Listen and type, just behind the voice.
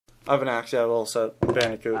I have an axe, yeah, well set.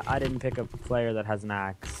 Bandicoot. I didn't pick a player that has an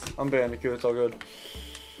axe. I'm Bandicoot, it's all good.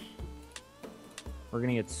 We're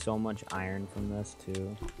gonna get so much iron from this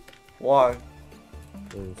too. Why?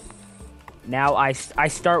 'Cause now I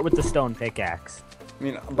start with the stone pickaxe. You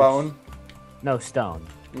mean bone? No, stone.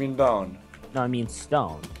 You mean bone? No, I mean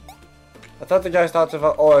stone. I thought the guy starts with,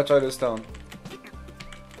 oh, I tried this stone.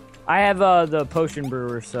 I have the potion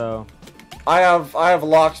brewer, so. I have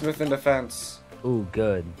locksmith and defense. Ooh,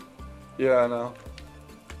 good. Yeah, I know.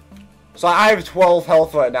 So I have 12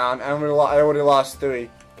 health right now, and I already lost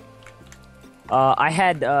 3. I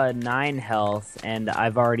had 9 health, and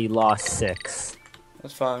I've already lost 6.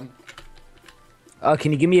 That's fine.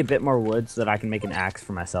 Can you give me a bit more wood so that I can make an axe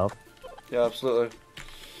for myself? Yeah, absolutely.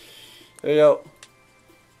 Here you go.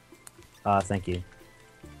 Thank you.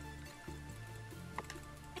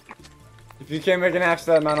 If you can't make an axe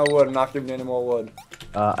to that amount of wood, I'm not giving you any more wood.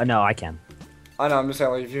 No, I can. I know, I'm just saying,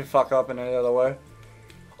 like, if you fuck up in any other way.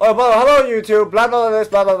 Oh, but hello, YouTube, blah, blah, blah, this,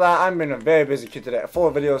 blah, blah, blah. I've been a very busy kid today.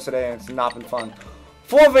 4 videos today, and it's not been fun.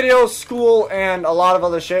 4 videos, school, and a lot of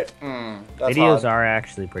other shit. That's Videos hard. are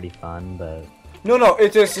actually pretty fun, but... No,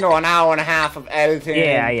 it's just, you know, an hour and a half of editing.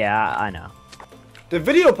 Yeah, I know. The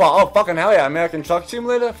video part, oh, fucking hell yeah. American Truck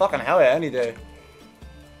Simulator? Fucking hell yeah, any day.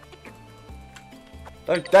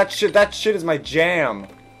 That shit is my jam.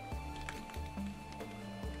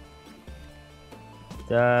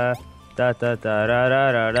 Da da da da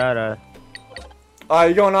da da da da.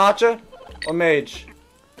 You going archer or mage?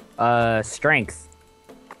 Strength.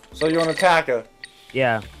 So you're an attacker.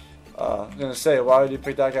 Yeah. I was gonna say, why would you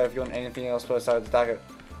pick that guy if you're on anything else besides attacker?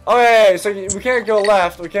 Oh, hey, so we can't go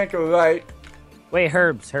left, we can't go right. Wait,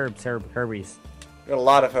 herbies. We got a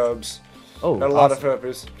lot of herbs. Oh, Got a lot of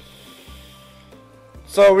herbies.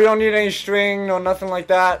 So we don't need any string, no nothing like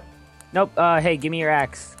that. Nope. Hey, give me your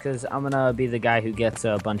axe, cause I'm gonna be the guy who gets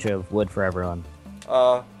a bunch of wood for everyone.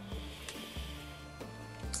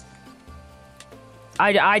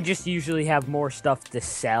 I just usually have more stuff to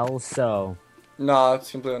sell, so. No,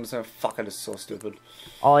 it's completely understandable. Fuck, it is so stupid.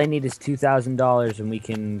 All I need is $2,000, and we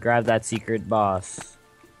can grab that secret boss.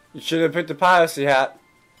 You should have picked the piracy hat.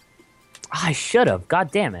 I should have.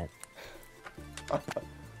 God damn it.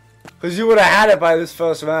 Cause you would have had it by this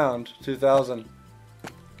first round, 2,000.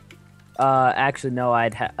 Actually, no.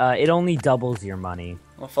 It only doubles your money.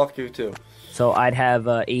 Well, fuck you too. So I'd have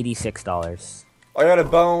 $86. I got a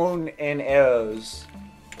bone and arrows.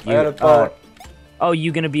 I got a bone. Oh,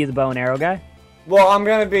 you gonna be the bow and arrow guy? Well, I'm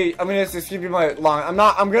gonna just give you my long.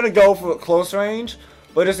 I'm gonna go for close range,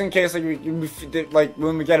 but just in case, like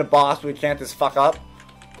when we get a boss, we can't just fuck up.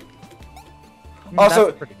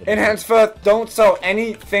 Also, in henceforth, don't sell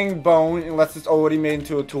anything bone unless it's already made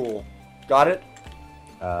into a tool. Got it?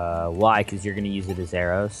 Why? Because you're gonna use it as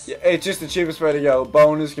arrows? Yeah, it's just the cheapest way to go.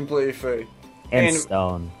 Bone is completely free. And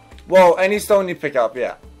stone. Well, any stone you pick up,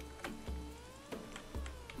 yeah.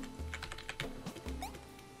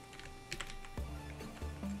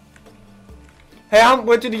 Hey,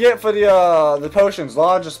 what did you get for the potions?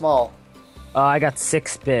 Large or small? I got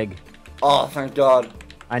 6 big. Oh, thank God.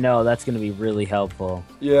 I know, that's gonna be really helpful.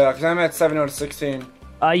 Yeah, because I'm at 7 out of 16.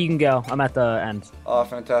 You can go. I'm at the end. Oh,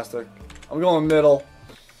 fantastic. I'm going middle.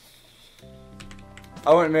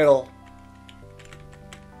 I went middle.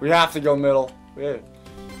 We have to go middle. Yeah.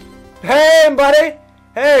 Hey, buddy!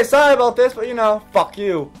 Hey, sorry about this, but you know, fuck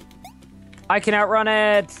you. I can outrun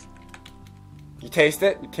it! You taste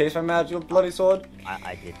it? You taste my magical bloody sword?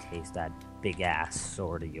 I did taste that big ass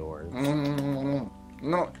sword of yours.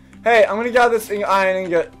 No. Hey, I'm gonna gather this iron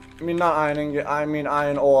ingot. I mean, not iron ingot, I mean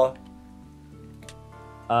iron ore.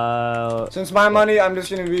 Since my money, I'm just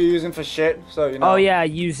gonna be using for shit, so you know. Oh yeah,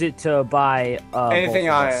 use it to buy anything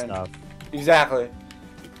iron stuff. Exactly.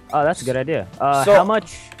 Oh, that's a good idea. So, how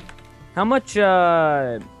much,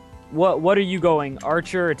 what are you going?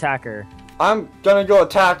 Archer or attacker? I'm gonna go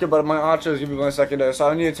attacker, but my archer is gonna be my secondary, so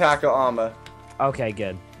I need attacker armor. Okay,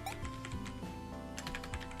 good.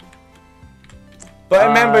 But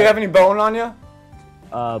remember, you have any bone on you?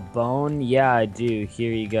 Bone? Yeah, I do.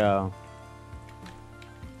 Here you go.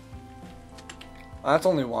 That's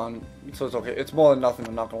only 1, so it's okay. It's more than nothing,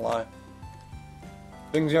 I'm not gonna lie.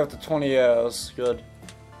 Brings you up to 20 years. Good.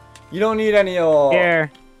 You don't need any,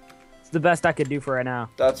 Here. It's the best I could do for right now.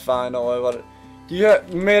 That's fine, don't worry about it. You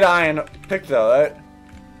made iron pick, though, right?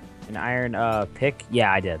 An iron, pick?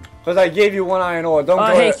 Yeah, I did. Because I gave you 1 iron ore. Don't go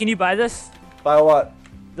hey, can you buy this? Buy what?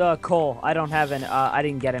 The coal. I don't have any, I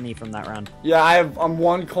didn't get any from that round. Yeah, I'm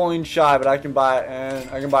 1 coin shy, but I can buy it,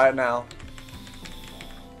 and I can buy it now.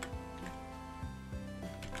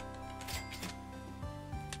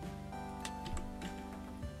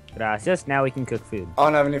 Gracias. Now we can cook food. I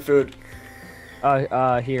don't have any food.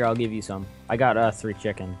 Here, I'll give you some. I got 3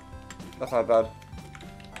 chicken. That's not bad.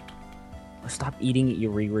 Stop eating it,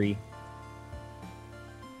 you Riri.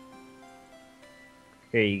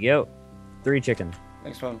 Here you go. 3 chicken.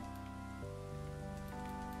 Thanks, man.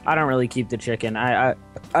 I don't really keep the chicken. I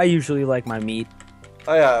usually like my meat.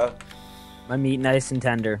 Oh yeah. My meat nice and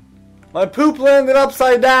tender. My poop landed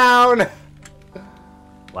upside down.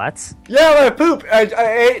 What? Yeah, my poop.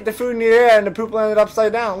 I ate the food in the air and the poop landed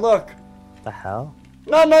upside down. Look. The hell?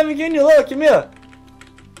 No, I'm not even kidding you. Look, come here.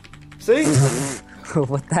 See?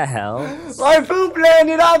 What the hell? My poop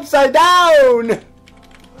landed upside down.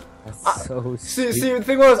 That's so stupid. See, the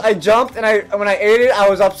thing was, I jumped and when I ate it, I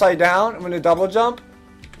was upside down. I'm gonna double jump.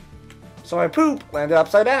 So my poop landed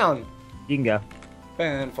upside down. You can go.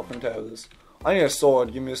 Man, fucking tell this. I need a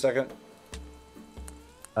sword. Give me a second.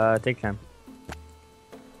 Take time.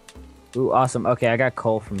 Ooh, awesome. Okay, I got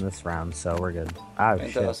coal from this round, so we're good. Oh,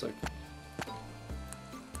 fantastic. Shit.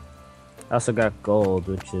 I also got gold,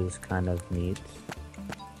 which is kind of neat.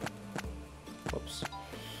 Whoops.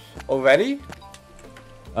 Already?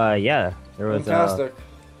 Yeah. There was fantastic.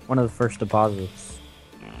 One of the first deposits.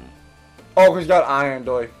 Oh, because you got iron,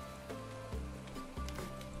 doy.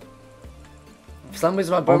 For some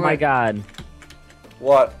reason, Oh my god.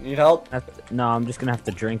 What? Need help? No, I'm just gonna have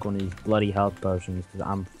to drink one of these bloody health potions because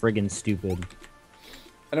I'm friggin' stupid.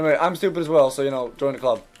 Anyway, I'm stupid as well, so, you know, join the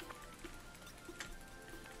club.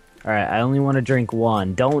 Alright, I only want to drink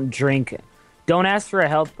one. Don't ask for a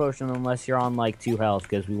health potion unless you're on, like, 2 health,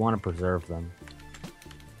 because we want to preserve them.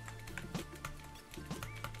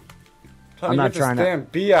 I'm not trying to... Damn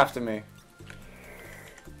bee after me.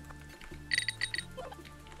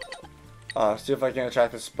 See if I can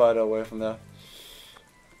attract the spider away from there.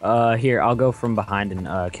 Here, I'll go from behind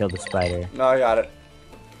and, kill the spider. No, I got it.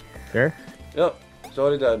 Sure? Yep, it's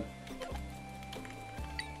already dead.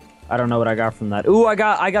 I don't know what I got from that. Ooh, I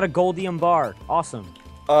got a goldium bar. Awesome.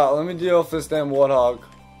 Let me deal with this damn warthog.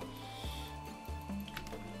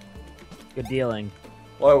 Good dealing.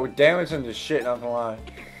 Well, we're damaging the shit, not gonna lie.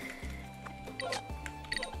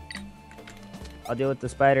 I'll deal with the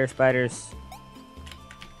spiders.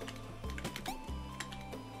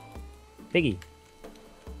 Piggy.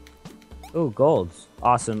 Ooh, golds.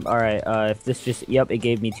 Awesome. Alright, if this just... Yep, it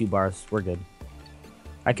gave me 2 bars. We're good.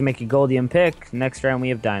 I can make a goldium pick. Next round we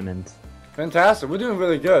have diamonds. Fantastic. We're doing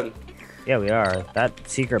really good. Yeah, we are. That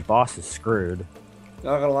secret boss is screwed.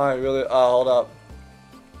 Not gonna lie, really. Hold up.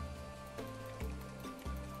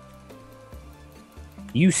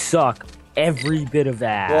 You suck every bit of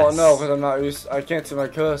ass. Well, no, because I'm not used. I can't see my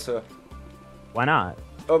cursor. Why not?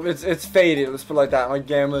 Oh, it's faded. Let's put it like that. My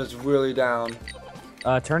gamma is really down.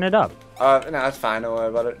 Turn it up. No, that's fine. Don't worry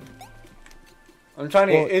about it. I'm trying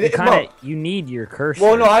to. Well, you need your cursor.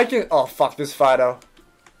 Well, no, I can. Oh fuck this Fido.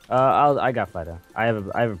 I got Fido. I have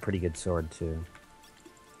a pretty good sword too.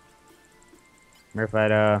 Where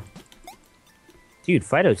Fido? Dude,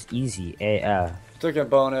 Fido's easy AF. Took a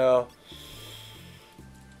bone arrow.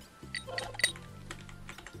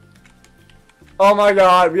 Oh my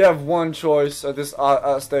god, we have one choice at this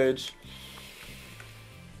stage.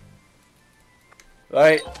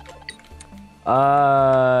 Right?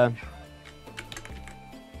 Hey,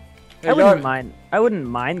 I wouldn't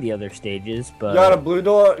mind the other stages, but... You got a blue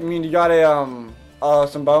door? I mean, you got a,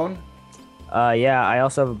 some bone? Yeah, I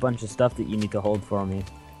also have a bunch of stuff that you need to hold for me.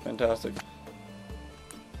 Fantastic.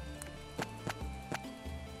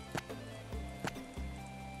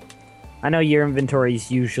 I know your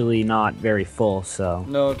inventory's usually not very full, so...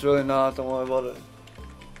 No, it's really not. Don't worry about it.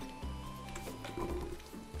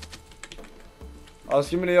 Oh,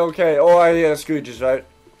 give me the okay. Oh, I hear the Scrooges, right?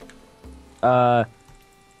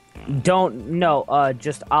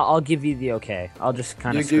 Just I'll give you the okay. I'll just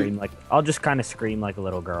kind of scream like a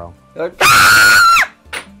little girl. Like,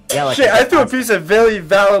 yeah, like shit! I threw a piece of very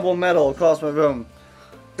valuable metal across my room.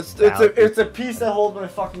 It's a piece that holds my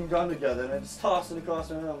fucking gun together, and I just tossed it across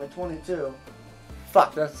my room. My 22.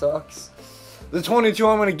 Fuck, that sucks. The 22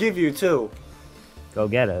 I'm gonna give you too. Go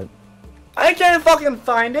get it. I can't fucking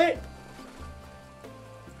find it.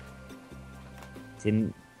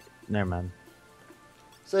 Never mind.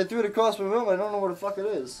 So I threw it across my room. I don't know where the fuck it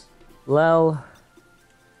is. Well,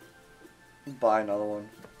 buy another one.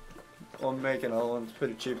 Or make another one. It's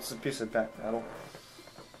pretty cheap. It's a piece of back metal.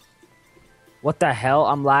 what the hell?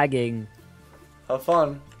 I'm lagging. Have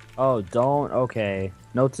fun. Oh, don't. Okay.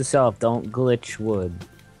 Note to self: don't glitch wood.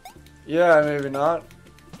 Yeah, maybe not.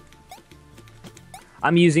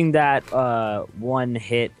 I'm using that one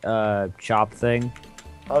hit chop thing.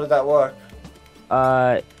 How did that work?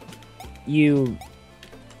 You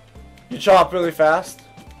chop really fast?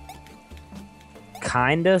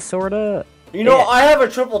 kinda, sorta. You know, I have a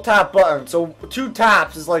triple tap button, so 2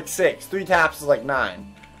 taps is like 6, 3 taps is like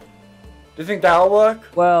 9. Do you think that'll work?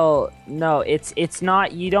 Well, no, it's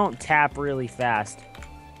not. You don't tap really fast.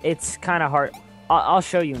 It's kind of hard. I'll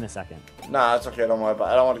show you in a second. Nah, it's okay. Don't worry about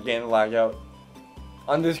it. I don't want the game to lag out.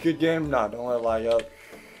 On this good game, nah, don't let it lag out.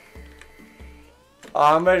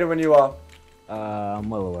 I'm ready when you are. I'm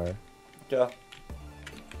well aware. Yeah.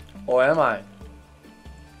 Or am I? I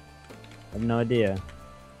have no idea.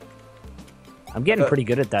 I'm getting pretty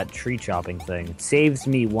good at that tree chopping thing. It saves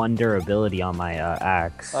me 1 durability on my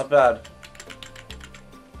axe. Not bad.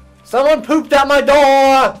 Someone pooped at my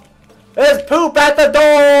door! There's poop at the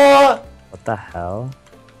door! What the hell?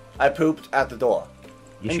 I pooped at the door.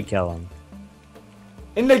 You should kill him.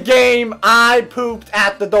 In the game, I pooped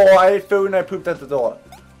at the door. I ate food and I pooped at the door.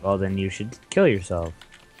 Well, then you should kill yourself.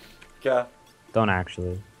 Yeah. Don't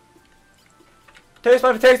actually. Taste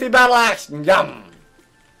my tasty battle axe. Yum.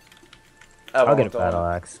 I'll get a battle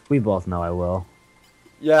axe. We both know I will.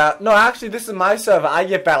 Yeah. No, actually, this is my server. I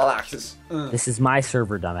get battle axes. This is my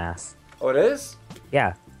server, dumbass. Oh, it is?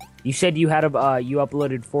 Yeah. You said you had you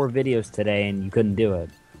uploaded 4 videos today and you couldn't do it.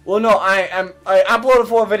 Well, no, I uploaded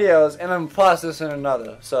 4 videos and I'm processing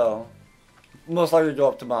another, so most likely go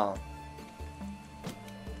up tomorrow.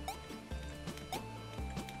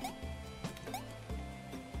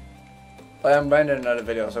 I am rendering another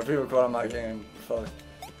video, so if you record on my game, fuck.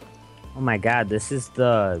 Oh my god, this is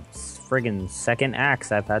the friggin' second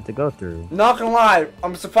axe I've had to go through. Not gonna lie,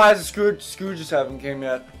 I'm surprised the Scrooges haven't came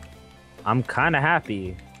yet. I'm kinda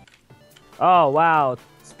happy. Oh wow,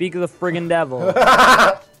 speak of the friggin' devil.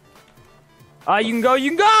 You can go,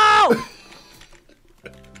 you can go!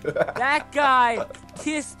 That guy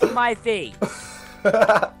kissed my face.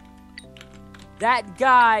 That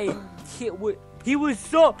guy, he was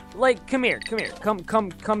so, like, come here,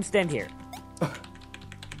 come stand here.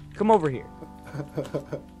 Come over here.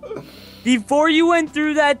 Before you went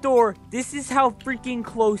through that door, this is how freaking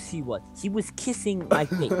close he was. He was kissing my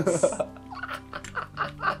face.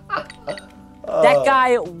 That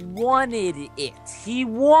guy wanted it. He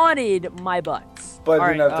wanted my butts. But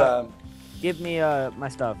I didn't have time. Give me my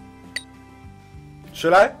stuff.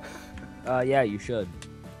 Should I? Yeah, you should.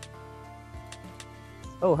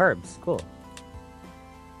 Oh, herbs. Cool.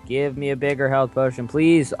 Give me a bigger health potion,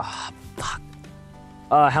 please. Oh, fuck.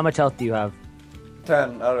 How much health do you have?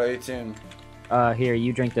 10 out of 18. Here,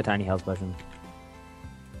 you drink the tiny health potion.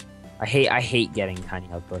 I hate getting tiny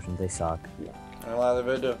health potions. They suck. I lather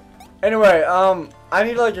video. Anyway, I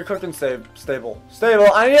need like a cooking stable.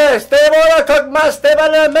 I need a stable to cook my stable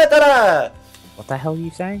meat. What the hell are you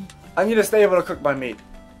saying? I need a stable to cook my meat.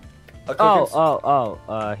 Here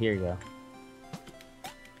you go.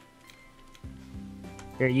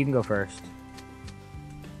 Here, you can go first.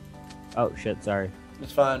 Oh shit, sorry.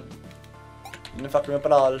 It's fine. You didn't fuck me up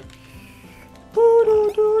at all. Yeah,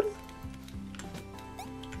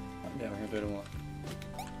 we're gonna do it more.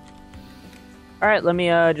 Alright, let me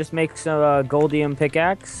just make some goldium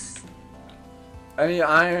pickaxe. Any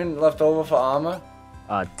iron left over for armor?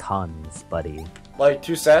 Tons, buddy. Like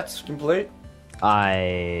 2 sets complete?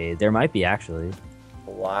 There might be actually.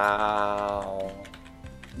 Wow.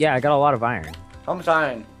 Yeah, I got a lot of iron. How much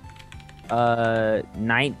iron?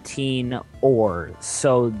 19 ores.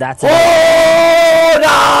 So that's Damn!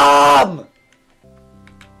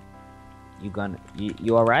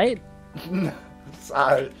 You alright?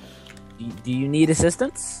 Sorry. Do you need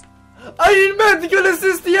assistance? I meant to get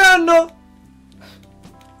assistiano!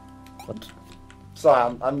 What?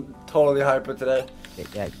 Sorry, I'm totally hyper today.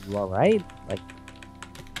 Yeah, you alright? Like,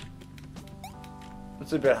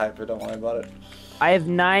 it's a bit hyper, don't worry about it. I have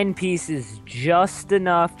 9 pieces, just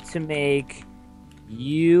enough to make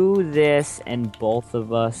you this and both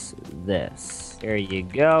of us this. Here you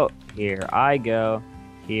go. Here I go.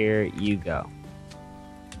 Here you go.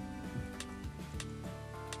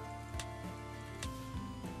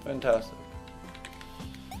 Fantastic.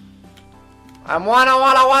 I'm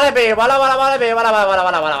wanna be.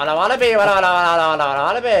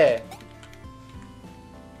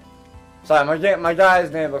 Sorry, my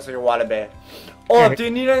guy's name looks like a wallaby. Oh, do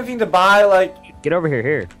you need anything to buy? Like, get over here.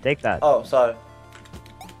 Here, take that. Oh, sorry.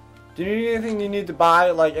 Do you need anything you need to buy?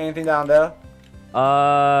 Like anything down there?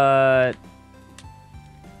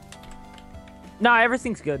 No,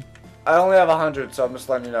 everything's good. I only have 100, so I'm just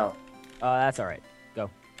letting you know. That's all right. Go.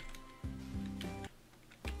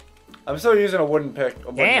 I'm still using a wooden pick.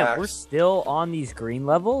 Damn, axe. We're still on these green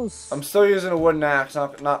levels. I'm still using a wooden axe,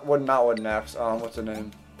 not wooden axe. What's the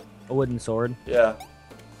name? A wooden sword. Yeah.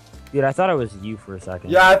 Dude, I thought it was you for a second.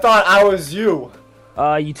 Yeah, I thought I was you.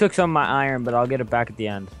 You took some of my iron, but I'll get it back at the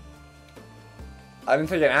end. I didn't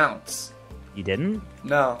take an ounce. You didn't?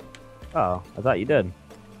 No. Oh, I thought you did.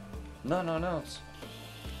 No, no, no.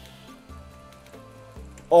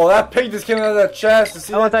 Oh, that pig just came out of that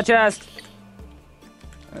chest. I want that chest.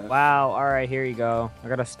 Yeah. Wow. All right, here you go. I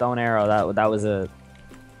got a stone arrow. That was a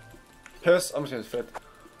Piss. I'm just gonna fit.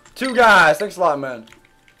 2 guys. Thanks a lot, man.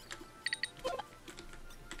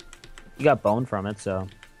 You got bone from it, so.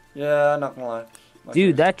 Yeah, not gonna lie.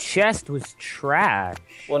 Dude, that chest was trash.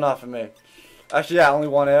 Well, not for me. Actually, yeah, only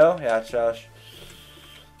 1 arrow. Yeah, trash.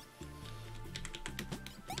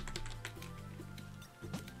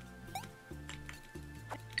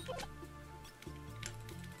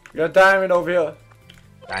 We got a diamond over here.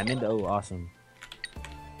 Diamond? Oh, awesome.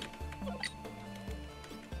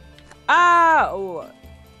 Ah! Oh,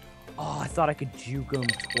 I thought I could juke him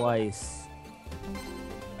twice.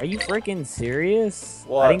 Are you freaking serious?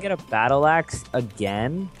 What? I didn't get a battle axe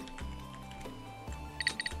again?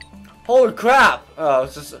 Holy crap! Oh,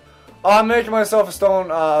 it's just. Oh, I'm making myself a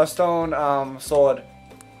stone sword.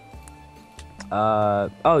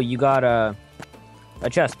 Oh, you got a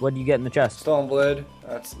chest. What did you get in the chest? Stone blade.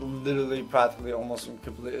 That's literally practically almost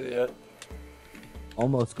completely it.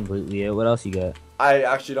 Almost completely it. What else you got? I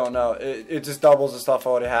actually don't know. It just doubles the stuff I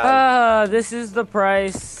already had. This is the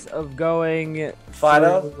price of going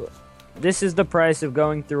Fido? This is the price of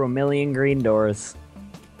going through 1,000,000 green doors.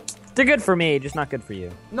 They're good for me, just not good for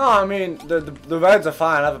you. No, I mean the reds are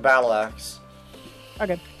fine. I have a battle axe.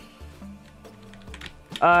 Okay.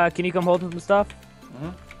 Can you come hold some stuff?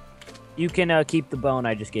 Mhm. You can keep the bone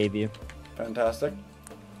I just gave you. Fantastic.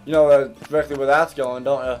 You know directly where that's going,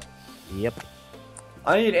 don't you? Yep.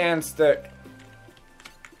 I need and stick.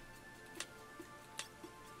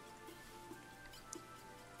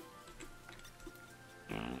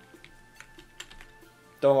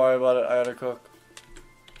 Don't worry about it. I gotta cook.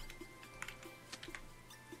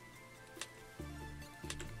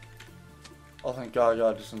 Oh, thank God, I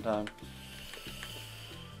got just some time.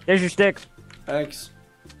 There's your stick. Thanks.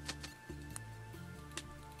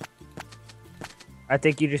 I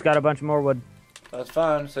think you just got a bunch more wood. That's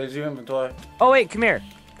fine. Saves you inventory. Oh wait, come here.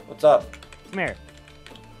 What's up? Come here.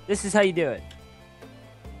 This is how you do it.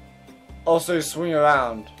 Also, you swing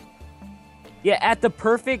around. Yeah, at the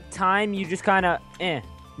perfect time, you just kind of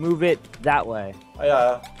move it that way. Oh,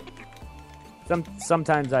 yeah.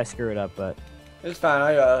 Sometimes I screw it up, but It's fine.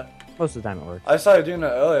 I got it. most of the time it works. I saw you doing it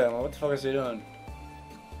earlier. I'm like, what the fuck is he doing?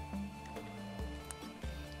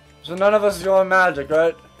 So none of us is going magic,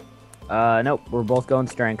 right? Nope. We're both going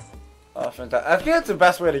strength. Oh, fantastic. I think that's the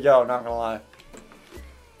best way to go, not gonna lie.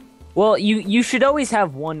 Well, you should always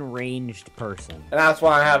have one ranged person. And that's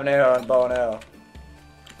why I have an arrow and bow and arrow.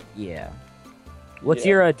 Yeah. What's Yeah.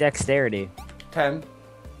 your dexterity? 10.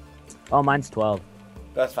 Oh, mine's 12.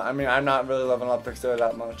 That's fine. I mean, I'm not really leveling up dexterity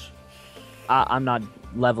that much. I'm not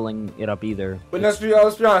leveling it up either. But let's be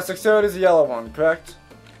honest, dexterity is the yellow one, correct?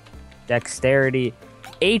 Dexterity.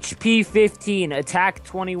 HP 15, attack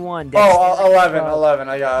 21. Oh, 11, 12. 11,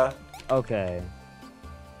 I got it. Okay.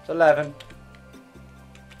 It's 11.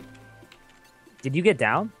 Did you get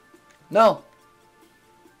down? No.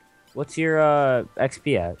 What's your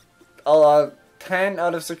XP at? 10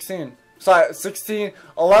 out of 16. Sorry, 16,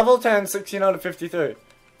 a level 10, 16 out of 53.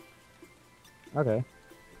 Okay.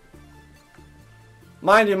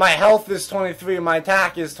 Mind you, my health is 23, my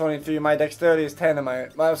attack is 23, my dexterity is 10, and my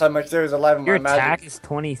dexterity is 11. Your my attack magic is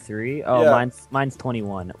 23? Oh, Yeah. mine's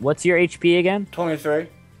 21. What's your HP again? 23.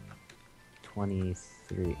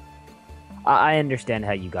 23. I understand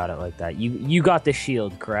how you got it like that. You got the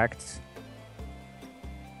shield, correct?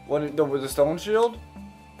 What, the stone shield?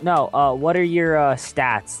 No, what are your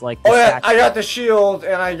stats? Like Oh yeah, stats? I got the shield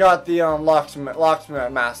and I got the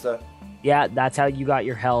locksmith master. Yeah, that's how you got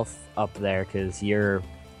your health up there, because you're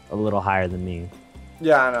a little higher than me.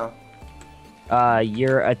 Yeah, I know.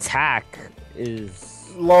 Your attack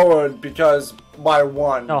is... Lowered because by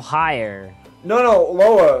 1. No, higher. No,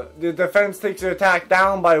 lower. The defense takes your attack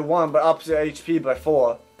down by 1, but ups your HP by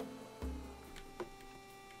 4.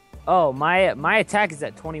 Oh, my attack is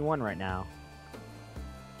at 21 right now.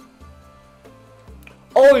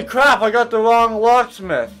 Holy crap, I got the wrong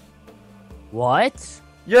locksmith. What?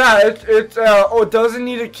 Yeah, it doesn't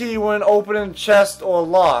need a key when opening chest or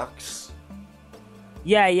locks.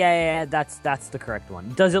 Yeah, that's the correct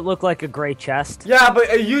one. Does it look like a gray chest? Yeah, but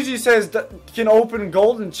it usually says that can open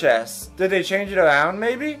golden chests. Did they change it around,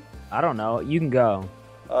 maybe? I don't know. You can go.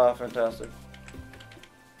 Oh, fantastic.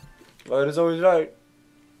 Right is always right.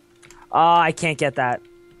 I can't get that.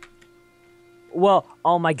 Well,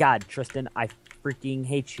 oh my god, Tristan, I freaking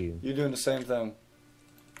hate you. You're doing the same thing.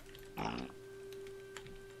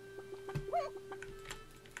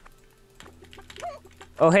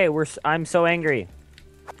 Oh, hey, I'm so angry.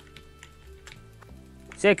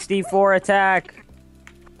 64 attack.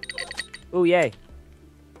 Ooh, yay.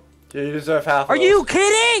 Yeah, you deserve half of Are those. you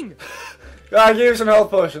kidding? Yeah, I gave you some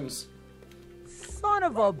health potions. Son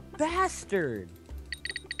of a bastard.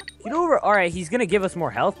 Get over. Alright, he's gonna give us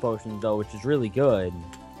more health potions, though, which is really good.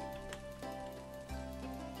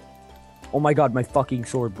 Oh my god, my fucking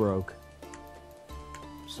sword broke.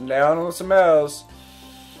 Some down on some arrows.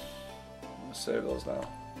 I'm gonna save those now.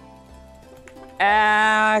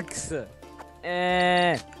 Axe.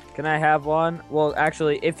 Can I have one? Well,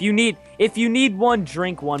 actually, if you need one,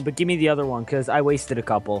 drink one, but give me the other one, because I wasted a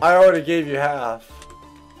couple. I already gave you half.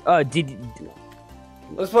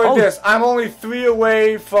 Let's play this. I'm only 3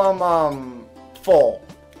 away from, full.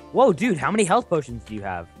 Whoa, dude, how many health potions do you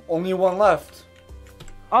have? Only 1 left.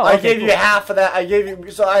 Oh, I okay, gave you half of that. I gave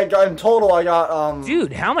you, so I got, in total, I got,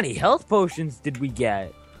 Dude, how many health potions did we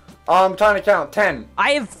get? I'm trying to count. 10.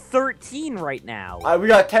 I have 13 right now. We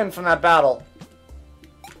got 10 from that battle.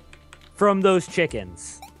 From those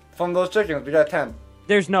chickens. From those chickens, we got 10.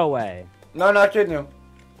 There's no way. No, not kidding you.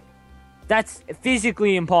 That's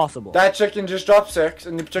physically impossible. That chicken just dropped 6,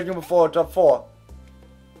 and the chicken before it dropped 4.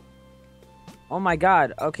 Oh my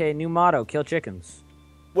god. Okay, new motto, kill chickens.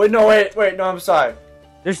 Wait, no, I'm sorry.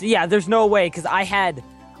 There's no way, because I had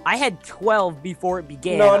 12 before it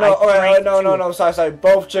began. No, I sorry.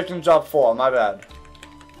 Both chickens dropped 4, my bad.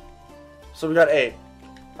 So we got 8.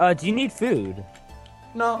 Do you need food?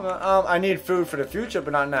 No, I need food for the future,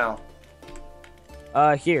 but not now.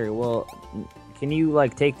 Here, well, can you,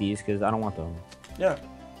 like, take these, because I don't want them. Yeah.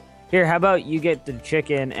 Here, how about you get the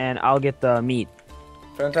chicken, and I'll get the meat.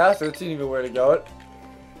 Fantastic, that's an even way to go.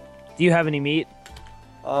 Do you have any meat?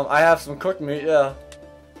 I have some cooked meat, yeah.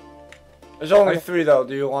 There's only 3, though.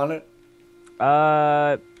 Do you want it?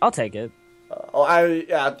 I'll take it.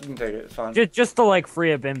 Yeah, I can take it. It's fine. Just to, like,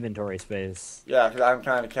 free up inventory space. Yeah, because I'm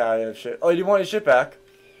kind of carrying of shit. Oh, you want your shit back?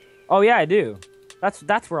 Oh, yeah, I do.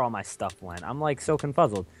 That's where all my stuff went. I'm, like, so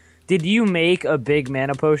confuzzled. Did you make a big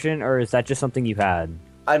mana potion, or is that just something you had?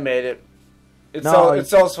 I made it. It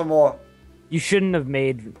sells for more. You shouldn't have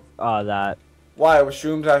made that. Why?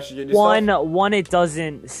 Mushrooms actually get you stuff? One, it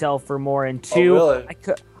doesn't sell for more, and 2, oh,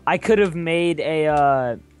 really? I could have made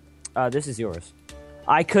a, this is yours.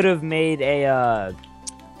 I could have made a,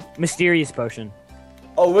 mysterious potion.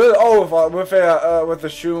 Oh, really? Oh, with a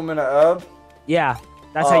shroom and a herb? Yeah,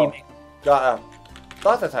 that's how you make them. Got it.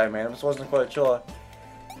 Thought that's how you made them, just wasn't quite sure.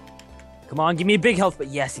 Come on, give me a big health, but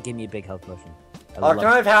yes, it gave me a big health potion. Can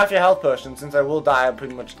I have half your health potions, since I will die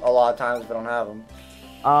pretty much a lot of times if I don't have them?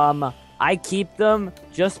 I keep them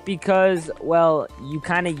just because, well, you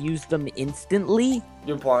kind of use them instantly.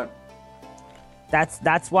 Good point.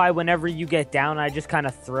 That's why whenever you get down, I just kind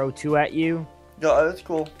of throw 2 at you. Yeah, that's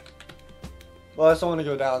cool. Well, I just don't want to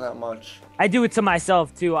go down that much. I do it to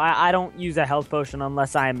myself, too. I don't use a health potion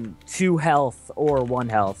unless I'm 2 health or 1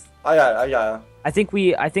 health. I got it. I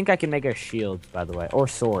think I can make a shield, by the way. Or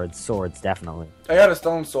swords. Swords, definitely. I got a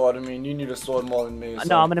stone sword. I mean, you need a sword more than me. So.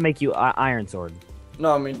 No, I'm going to make you iron sword.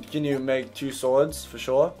 No, I mean, can you make 2 swords for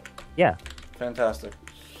sure? Yeah. Fantastic.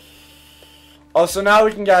 Oh, so now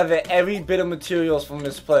we can gather every bit of materials from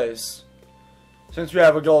this place. Since we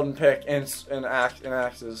have a golden pick and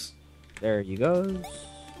axes. There you goes.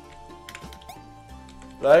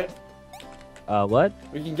 Right? What?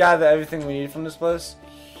 We can gather everything we need from this place?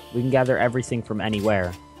 We can gather everything from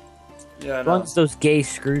anywhere. Yeah, As long as those gay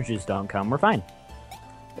Scrooges don't come, we're fine.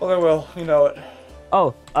 Well, they will. You know it.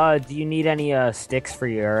 Oh, do you need any, sticks for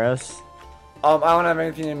your arrows? I don't have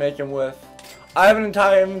anything to make them with. I have an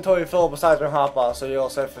entire inventory full besides my hotbar, so you're all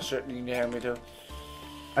set for shit you need to hand me to.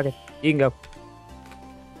 Okay, you can go.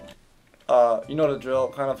 You know the drill.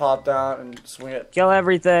 Kind of hop down and swing it. Kill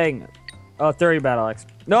everything! Oh, 30 battle axe.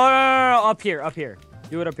 No, up here.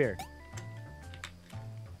 Do it up here.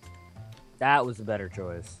 That was a better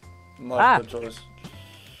choice. Much good choice.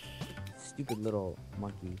 Stupid little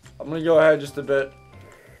monkey. I'm gonna go ahead just a bit.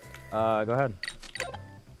 Go ahead.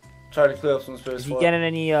 Try to clear up some space. If you get in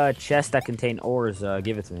any chests that contain ores,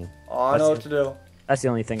 give it to me. Oh, I know what to do. That's the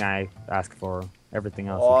only thing I ask for. Everything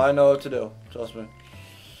else. Oh, I know what to do. Trust me.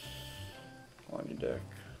 Come on, you dick.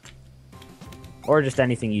 Or just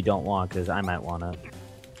anything you don't want, because I might want it.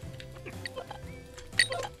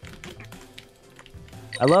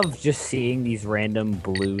 I love just seeing these random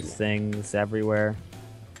blue things everywhere.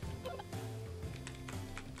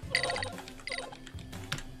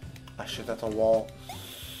 Ah, shit, that's a wall.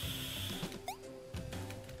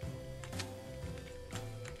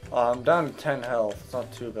 I'm down to 10 health. It's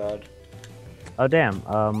not too bad. Oh, damn.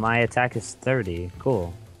 My attack is 30.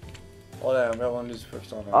 Cool. Oh damn, we got one of these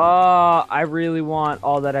fixed on. I really want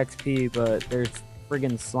all that XP, but there's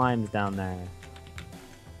friggin' slimes down there.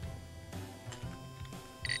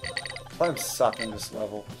 Slimes suck in this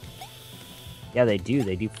level. Yeah, they do.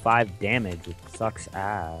 They do 5 damage. It sucks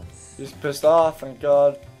ass. He's pissed off, thank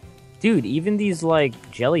God. Dude, even these, like,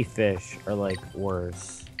 jellyfish are, like,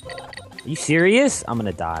 worse. Are you serious? I'm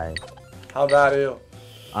gonna die. How bad are you?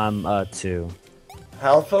 I'm, 2.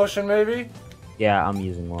 Health potion, maybe? Yeah, I'm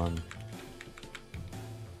using 1.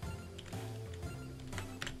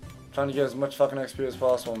 Trying to get as much fucking XP as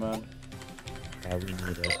possible, man. Yeah, we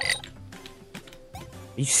need it. Are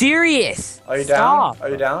you serious? Are you Stop. down? Are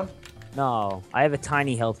you down? No, I have a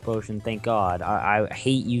tiny health potion, thank God. I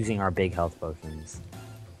hate using our big health potions.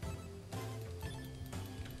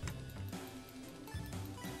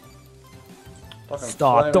 Fucking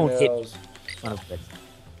Stop, don't hit arrows. Son of a bitch.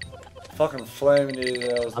 Fucking flaming these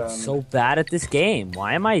arrows down. I'm so bad at this game.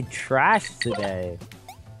 Why am I trash today?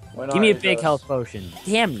 Why not? Give me a You big guys- health potion.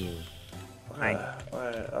 Damn you. Alright,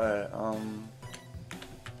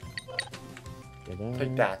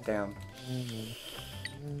 take that, damn.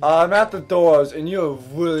 I'm at the doors, and you're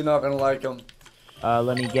really not gonna like them.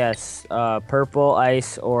 Let me guess. Purple,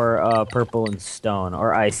 ice, or purple and stone,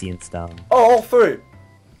 or icy and stone. Oh, all 3.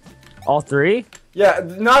 All 3? Yeah,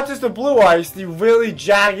 not just the blue ice, the really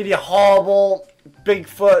jaggedy, horrible,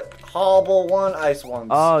 Bigfoot, horrible one, ice ones.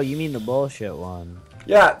 Oh, you mean the bullshit one.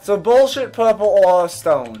 Yeah, so bullshit purple or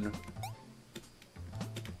stone.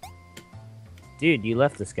 Dude, you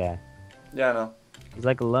left this guy. Yeah, I know. He's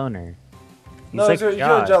like a loner. He's No, like you killed a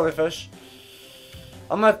God. jellyfish.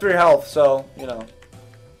 I'm at 3 health, so, you know.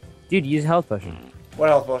 Dude, use a health potion. What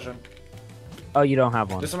health potion? Oh, you don't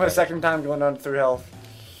have one. This is my second time going down to 3 health.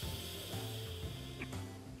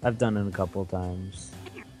 I've done it a couple times.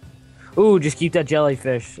 Ooh, just keep that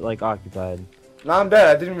jellyfish, like, occupied. Now I'm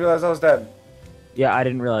dead. I didn't realize I was dead. Yeah, I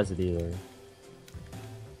didn't realize it either.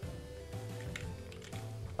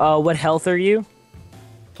 What health are you?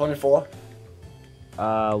 24.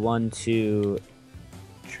 1, 2,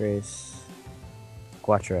 trace,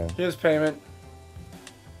 quattro. Here's payment.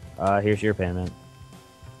 Here's your payment.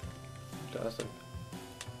 Fantastic.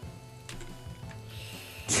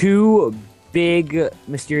 2 big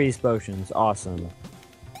mysterious potions. Awesome.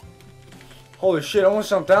 Holy shit, I almost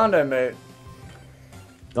jumped down there, mate.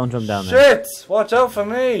 Don't jump down there. Shit! Watch out for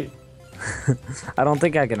me! I don't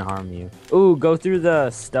think I can harm you. Ooh, go through the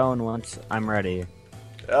stone once I'm ready.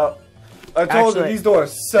 Yep. I told you, these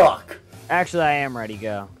doors suck. Actually, I am ready.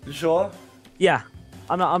 Go. You sure? Yeah.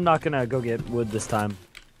 I'm not gonna go get wood this time.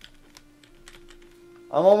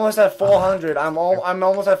 I'm almost at 400. I'm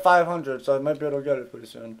almost at 500, so I might be able to get it pretty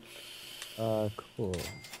soon. Cool.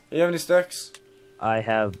 You have any sticks? I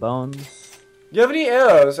have bones. Do you have any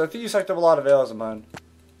arrows? I think you sucked up a lot of arrows of mine.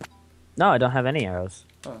 No, I don't have any arrows.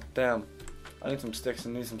 Oh, damn. I need some sticks. I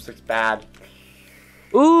need some sticks bad.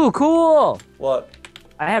 Ooh, cool! What?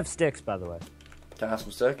 I have sticks, by the way. Can I have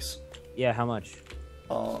some sticks? Yeah, how much?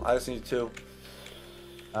 Oh, I just need 2.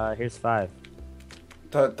 Here's 5.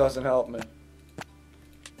 That doesn't help me.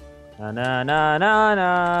 Na na na na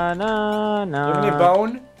na na na. You have any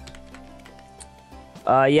bone?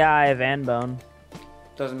 Yeah, I have and bone.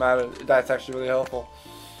 Doesn't matter. That's actually really helpful.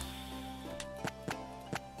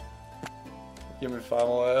 Give me 5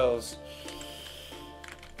 more arrows.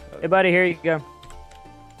 Hey, buddy, here you go.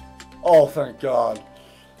 Oh, thank God.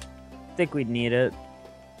 Think we'd need it.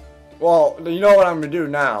 Well, you know what I'm gonna do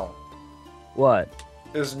now? What?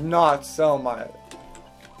 Is not sell my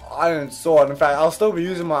iron sword. In fact, I'll still be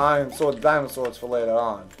using my iron sword, diamond swords for later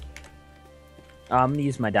on. I'm gonna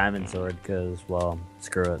use my diamond sword, cause, well,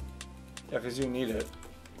 screw it. Yeah, because you need it.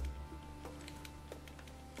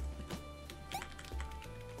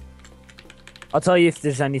 I'll tell you if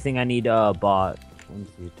there's anything I need, bought. 1,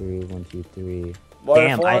 2, 3, 1, 2, 3. Well,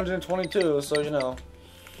 Damn, 422, so you know.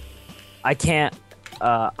 I can't,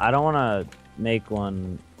 I don't wanna make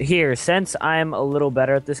one. Here, since I'm a little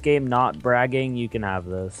better at this game, not bragging, you can have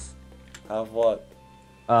this. Have what?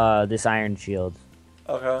 This iron shield.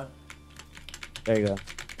 Okay. There you go.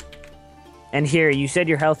 And here, you said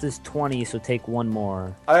your health is 20, so take 1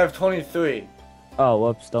 more. I have 23. Oh,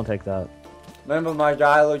 whoops, don't take that. Remember my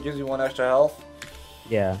guy that gives you 1 extra health?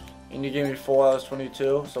 Yeah. And you gave me 4, I was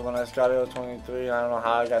 22. So when I got it, I was 23. I don't know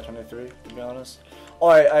how I got 23, to be honest. Oh,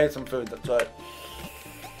 I ate some food, that's right.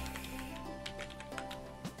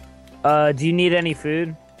 Do you need any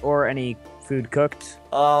food? Or any food cooked?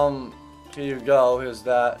 Here you go, here's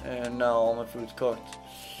that. And no, all my food's cooked.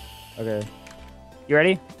 Okay. You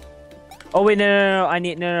ready? Oh, wait, no, I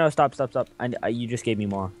need, no, stop. You just gave me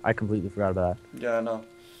more. I completely forgot about that. Yeah, I know.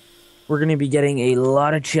 we're gonna be getting a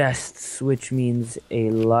lot of chests, which means a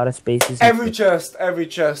lot of spaces. Every chest we're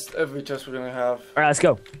gonna have. All right, let's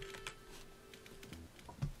go.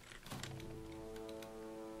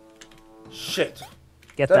 Shit.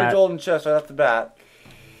 Get That that. a golden chest right off the bat.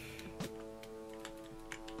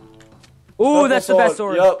 Ooh, that's the best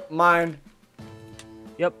sword. Yup, mine.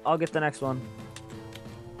 Yep, I'll get the next one.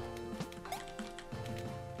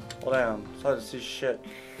 Well, damn, it's hard to see shit.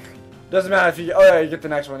 Doesn't matter if you. Oh yeah, you get the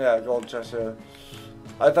next one. Yeah, golden chest. Yeah.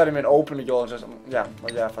 I thought he meant open the golden chest. Yeah,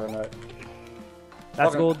 well, yeah, fucking right. That's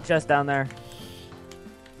Fucking- golden chest down there.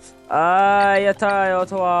 Ayata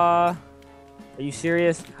Ottawa. Are you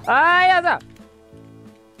serious? Ayata!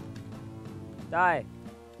 Die.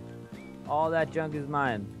 All that junk is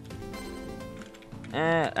mine.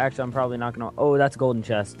 Actually, I'm probably not gonna. Oh, that's golden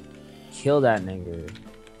chest. Kill that nigger.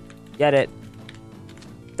 Get it.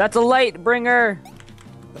 That's a light bringer.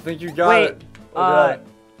 I think you got Wait, it. Okay.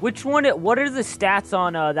 which one? What are the stats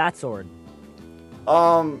on that sword?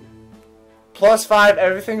 +5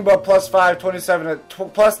 everything, but +5 27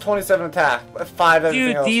 plus 27 attack. 5 everything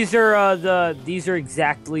Dude, else. these are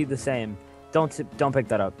exactly the same. Don't pick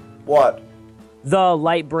that up. What? The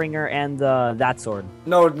Lightbringer and that sword.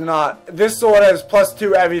 No, not. This sword has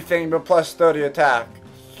 +2 everything, but +30 attack.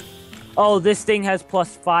 Oh, this thing has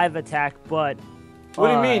 +5 attack, but. What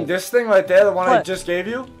do you mean? This thing right there, the one I what? just gave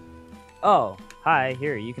you? Oh, hi.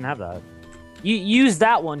 Here, you can have that. You use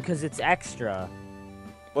that one because it's extra.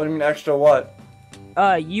 What do you mean extra what?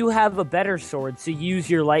 You have a better sword, so use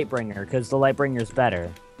your Lightbringer because the Lightbringer's better.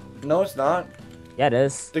 No, it's not. Yeah, it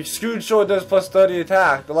is. The Scrooge sword does +30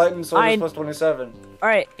 attack. The lightning sword I- does +27.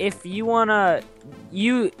 Alright, if you wanna...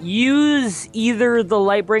 You use either the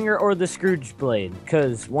Lightbringer or the Scrooge Blade,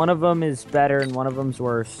 because one of them is better and one of them's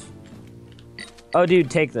worse. Oh,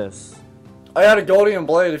 dude, take this. I got a Goldium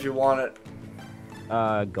blade if you want it.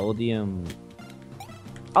 Goldium...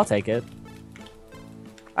 I'll take it.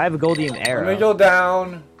 I have a Goldium arrow. Let me go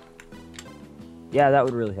down. Yeah, that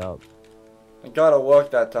would really help. It gotta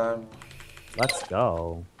work that time. Let's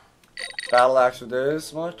go. Battle axe for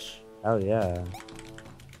this much. Oh, yeah.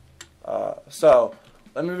 So,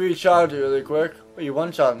 let me recharge you really quick. Oh, you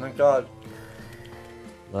one-shot, thank God.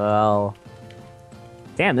 Well...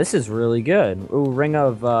 Damn, this is really good. Ooh, Ring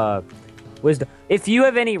of, Wisdom. If you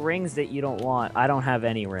have any rings that you don't want, I don't have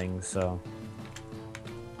any rings, so...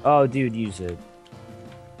 Oh, dude, use it.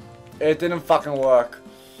 It didn't fucking work.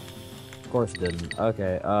 Of course it didn't.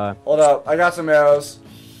 Okay, Hold up, I got some arrows.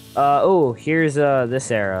 oh, here's,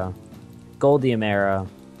 this arrow. Goldium arrow.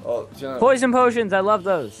 Oh, you know, Poison potions, I love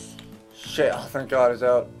those. shit, oh, thank God he's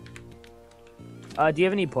out. Do you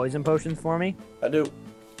have any poison potions for me? I do.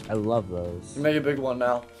 I love those. You make a big one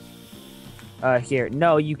now. Here.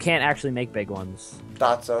 No, you can't actually make big ones.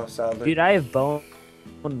 Thought so, sadly. Dude, I have bone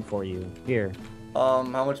for you. Here. How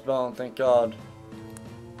much bone? Thank God.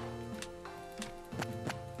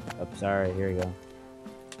 Oh, sorry. Here you go.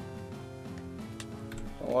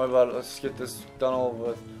 Don't worry about it. Let's get this done over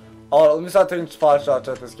with. Oh, let me start taking spot shots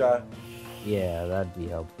at this guy. Yeah, that'd be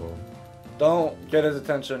helpful. Don't get his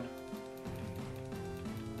attention.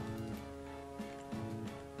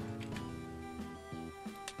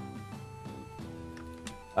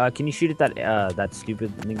 Can you shoot at that, that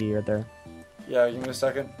stupid nigga right there? Yeah, give me a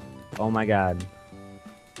second. Oh my God.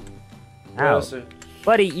 Where Ow. is he?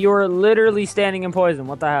 Buddy, you're literally standing in poison.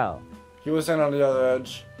 What the hell? He was in on the other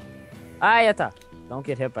edge. Ayata. Don't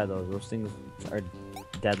get hit by those. Those things are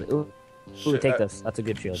deadly. Ooh, Shit, take this. That's a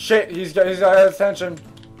good shield. Shit, he's got his attention.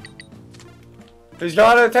 He's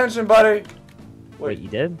got his attention, buddy. Wait, you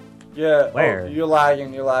did? Yeah. Where? Oh, you're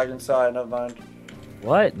lagging. Sorry, never mind.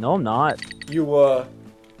 What? No, I'm not. You,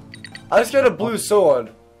 I just got a blue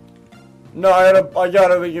sword. No, I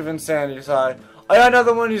gotta give insanity, sorry. I got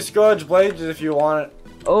another one of these Scourge Blades if you want it.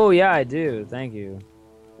 Oh, yeah, I do. Thank you.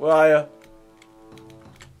 Where are you?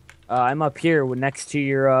 I'm up here next to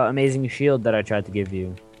your amazing shield that I tried to give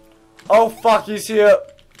you. Oh, fuck, he's here.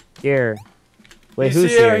 Here. Wait, He's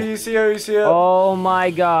who's here? here? He's here, he's here. Oh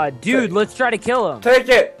my God. Dude, let's try to kill him. Take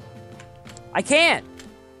it. I can't.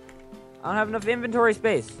 I don't have enough inventory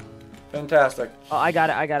space. Fantastic. Oh, I got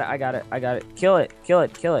it. Kill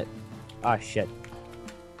it. Ah, shit.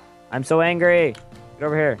 I'm so angry. Get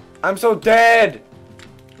over here. I'm so dead.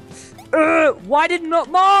 Why didn't no?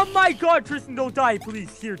 Oh my God, Tristan, don't die,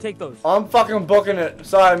 please. Here, take those. I'm fucking booking it.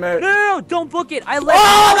 Sorry, mate. No, don't book it. I let.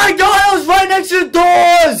 Oh my God, I was right next to the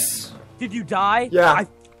doors. Did you die? Yeah.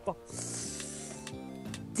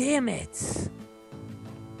 Damn it.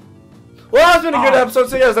 Well, that's been a good episode.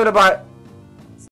 See you guys later. Bye.